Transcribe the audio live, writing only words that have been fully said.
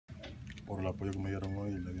por el apoyo que me dieron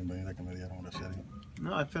hoy y la bienvenida que me dieron. Gracias a Dios.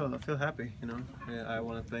 No, I feel happy. You know, I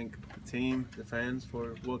want to thank the team, the fans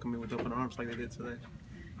for welcoming me with open arms like they did today.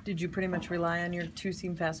 Did you pretty much rely on your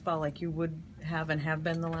two-seam fastball like you would have and have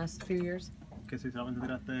been the last few years? Que si solamente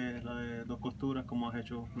tiraste la de dos costuras como has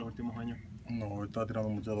hecho los últimos años. No, hoy estaba tirando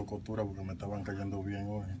muchas dos costuras porque me estaban cayendo bien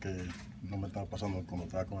hoy, que no me estaba pasando cuando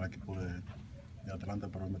estaba con el equipo de Atlanta,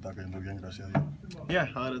 pero hoy me estaba cayendo bien, gracias a Dios. Yeah,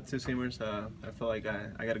 a lot of two-seamers. I feel like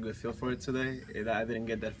I got a good feel for it today. I didn't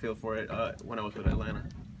get that feel for it when I was with Atlanta.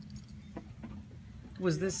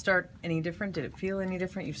 Was this start any different? Did it feel any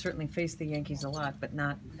different? You've certainly faced the Yankees a lot, but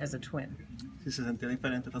not as a Twin. Sí, se sentía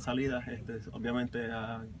diferente esta salida. Obviamente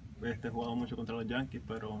he jugado mucho contra los Yankees,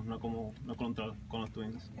 pero no con los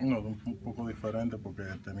Twins. No, un poco diferente porque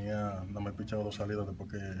no me he pichado dos salidas después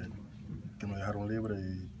que me dejaron libre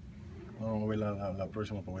y vamos a ver la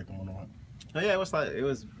próxima para ver cómo nos va. Oh, yeah, it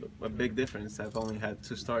was a big difference. I've only had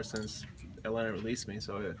 2 starts since Atlanta released me,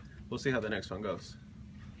 so we'll see how the next one goes.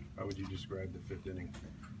 How would you describe the 5th inning?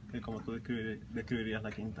 ¿Cómo tú describirías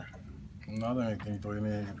la quinta? Nada, en el quinto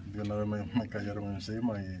inning de una vez me cayeron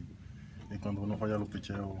encima y cuando uno falla los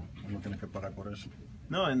picheos uno tiene que pagar por eso.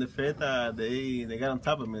 No, in the 5th, they got on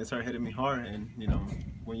top of me. They started hitting me hard, and you know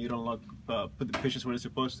when you don't put the pitches where they're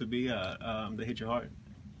supposed to be, they hit you hard.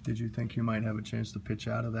 Did you think you might have a chance to pitch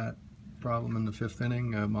out of that problem in the 5th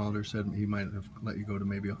inning? Molitor said he might have let you go to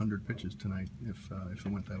maybe 100 pitches tonight if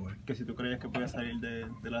it went that way. Que si tú creías que podías salir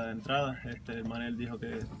de la entrada, Manel dijo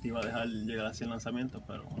que te iba a dejar llegar a 100 lanzamientos,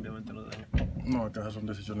 pero obviamente lo dejó. No, acá son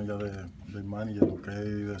decisiones ya del manager, lo que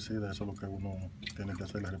él decide, eso es lo que uno tiene que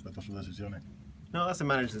hacer, le respeto sus decisiones. No, that's the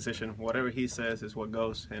manager's decision. Whatever he says is what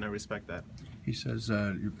goes, and I respect that. He says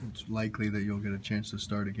it's likely that you'll get a chance to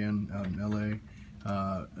start again out in LA.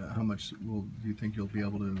 How much do you think you'll be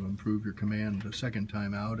able to improve your command the second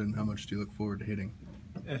time out, and how much do you look forward to hitting?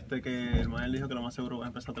 Que el Manel dijo que lo más seguro va a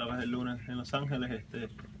empezar otra vez el lunes en Los Ángeles.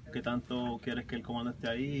 ¿Qué tanto quieres que el comando esté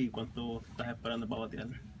ahí y cuánto estás esperando para batear?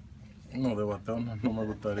 No, de bateo no me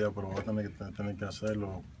gustaría, pero voy a tener que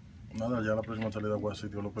hacerlo. Nada, ya la próxima salida, si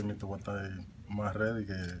Dios lo permite, voy a estar más ready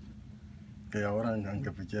que ahora,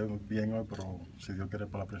 aunque piché bien hoy, pero si Dios quiere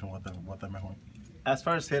para la próxima voy a estar mejor. As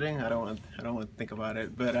far as hitting, I don't want to think about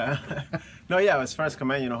it, but no, yeah. As far as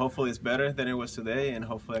command, hopefully it's better than it was today, and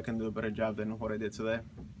hopefully I can do a better job than what I did today.